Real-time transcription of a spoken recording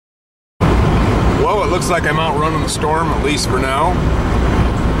Well, it looks like I'm outrunning the storm, at least for now.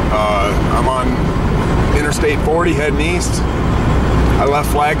 I'm on Interstate 40 heading east. I left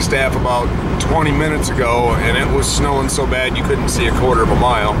Flagstaff about 20 minutes ago, and it was snowing so bad you couldn't see a quarter of a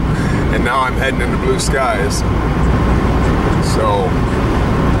mile. And now I'm heading into blue skies. So,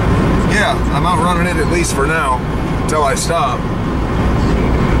 yeah, I'm outrunning it, at least for now, until I stop.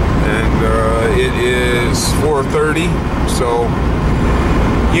 And it is 4:30, so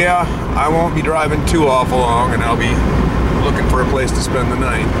yeah, I won't be driving too awful long, and I'll be looking for a place to spend the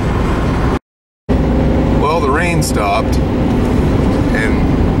night. Well, the rain stopped,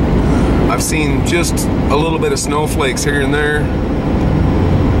 and I've seen just a little bit of snowflakes here and there,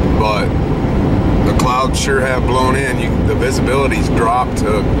 but the clouds sure have blown in. The visibility's dropped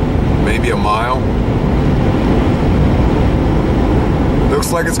to maybe a mile.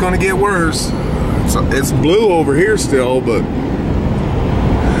 Looks like it's going to get worse. It's blue over here still, but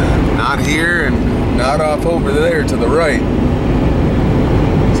not here and not off over there to the right.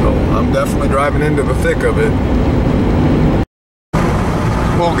 So I'm definitely driving into the thick of it.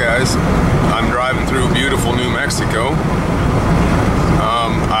 Well, guys, I'm driving through beautiful New Mexico.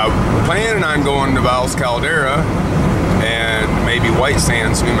 I'm planning on going to Valles Caldera and maybe White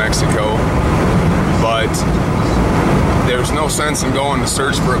Sands, New Mexico, but there's no sense in going to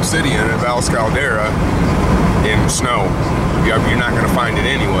search for obsidian at Valles Caldera in snow. You're not going to find it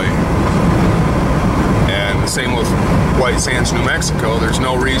anyway. And the same with White Sands, New Mexico. There's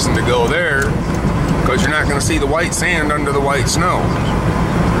no reason to go there because you're not going to see the white sand under the white snow.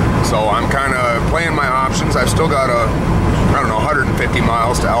 So I'm kind of playing my options. I've still got 150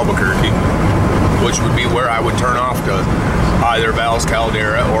 miles to Albuquerque, which would be where I would turn off to either Valles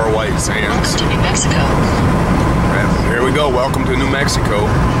Caldera or White Sands. Welcome to New Mexico. And here we go. Welcome to New Mexico.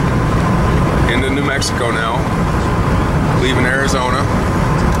 Into New Mexico now. Leaving Arizona.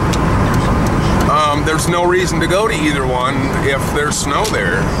 There's no reason to go to either one if there's snow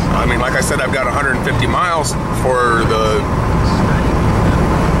there. I mean, like I said, I've got 150 miles for the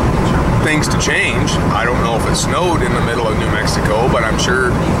things to change. I don't know if it snowed in the middle of New Mexico, but I'm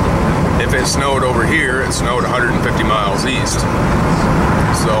sure if it snowed over here, it snowed 150 miles east.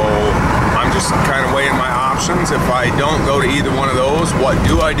 So I'm just kind of weighing my options. If I don't go to either one of those, what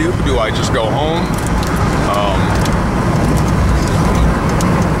do I do? Do I just go home?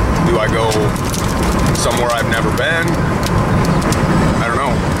 Do I go somewhere I've never been? I don't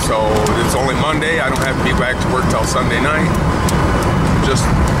know. So it's only Monday. I don't have to be back to work till Sunday night. Just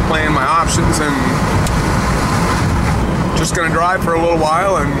playing my options and just gonna drive for a little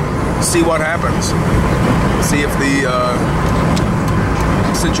while and see what happens. See if the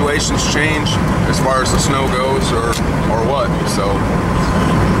situations change as far as the snow goes or what. So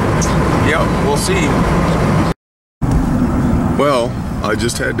yeah, we'll see. Well, I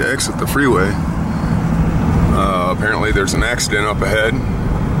just had to exit the freeway. Apparently there's an accident up ahead,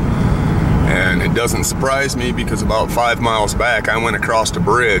 and it doesn't surprise me because about 5 miles back I went across a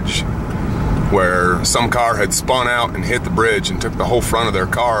bridge where some car had spun out and hit the bridge and took the whole front of their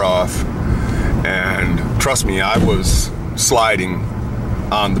car off. And trust me, I was sliding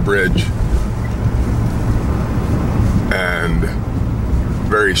on the bridge and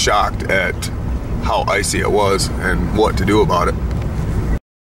very shocked at how icy it was and what to do about it.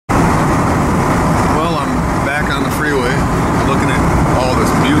 Well, I'm back on the freeway looking at all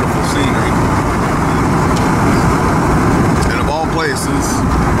this beautiful scenery. And of all places,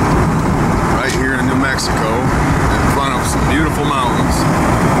 right here in New Mexico, in front of some beautiful mountains,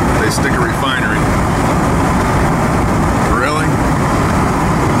 they stick a refinery. Really?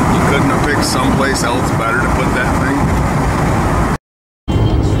 You couldn't have picked someplace else better to put that thing?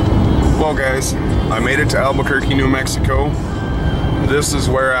 Well, guys, I made it to Albuquerque, New Mexico. This is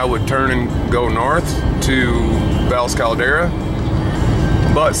where I would turn and go north to Valles Caldera.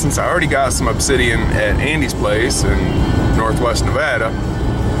 But since I already got some obsidian at Andy's place in northwest Nevada,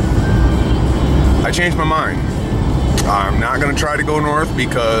 I changed my mind. I'm not going to try to go north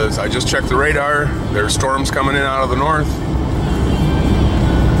because I just checked the radar. There's storms coming in out of the north.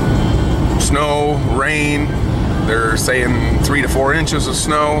 Snow, rain. They're saying 3 to 4 inches of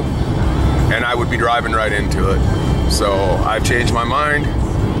snow, and I would be driving right into it. So I've changed my mind.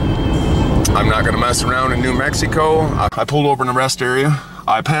 I'm not going to mess around in New Mexico. I pulled over in a rest area.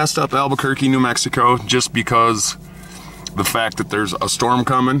 I passed up Albuquerque, New Mexico, just because the fact that there's a storm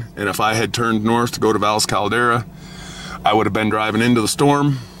coming, and if I had turned north to go to Valles Caldera, I would have been driving into the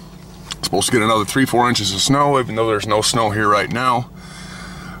storm. Supposed to get another 3-4 inches of snow, even though there's no snow here right now.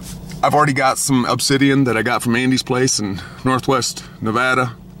 I've already got some obsidian that I got from Andy's place in northwest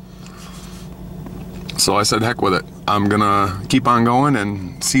Nevada. So I said, heck with it. I'm gonna keep on going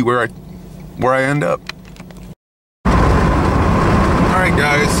and see where where I end up. Alright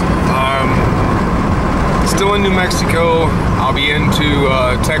guys, still in New Mexico. I'll be into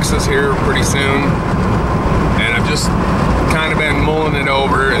Texas here pretty soon, and I've just kind of been mulling it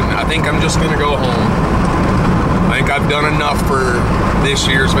over, and I think I'm just gonna go home. I think I've done enough for this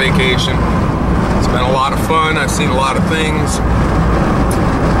year's vacation. It's been a lot of fun. I've seen a lot of things,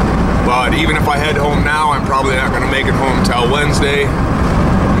 but even if I head home now, I'm probably not gonna make it home till Wednesday,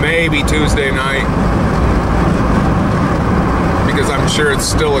 maybe Tuesday night, because I'm sure it's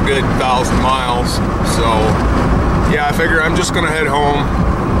still a good 1,000 miles. So yeah, I figure I'm just gonna head home,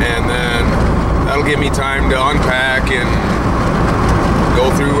 and then that'll give me time to unpack and go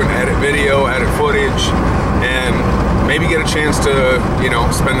through and edit video, edit footage, and maybe get a chance to, you know,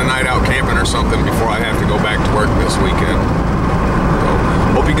 spend the night out camping or something before I have to go back to work this weekend. So,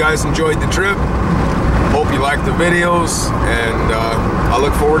 hope you guys enjoyed the trip. Hope you liked the videos, and I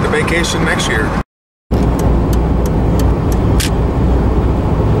look forward to vacation next year.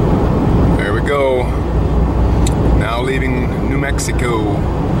 There we go. Now leaving New Mexico,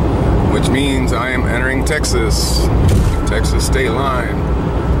 which means I am entering Texas state line.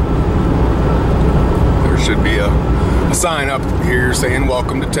 There should be a sign up here saying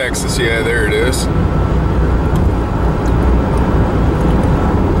welcome to Texas. Yeah, there it is.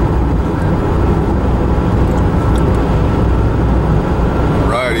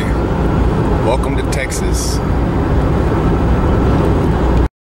 Alrighty, welcome to Texas.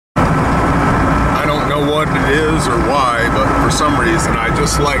 I don't know what it is or why, but for some reason I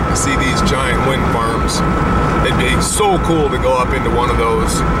just like to see these giant wind farms. It'd be so cool to go up into one of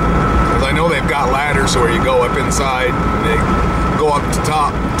those, because I know they've got ladders where you go up inside and they go up to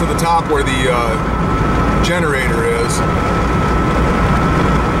the top where the generator is.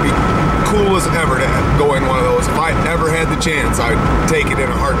 It'd be cool as ever to go in one of those. If I ever had the chance, I'd take it in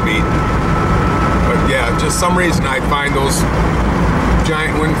a heartbeat. But yeah, just some reason I find those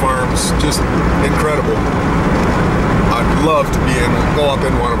giant wind farms just incredible. I'd love to go up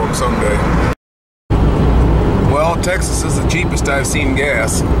in one of them someday. Well, Texas is the cheapest I've seen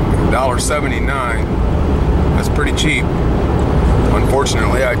gas, $1.79. That's pretty cheap.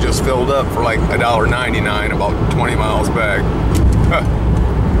 Unfortunately, I just filled up for like $1.99 about 20 miles back.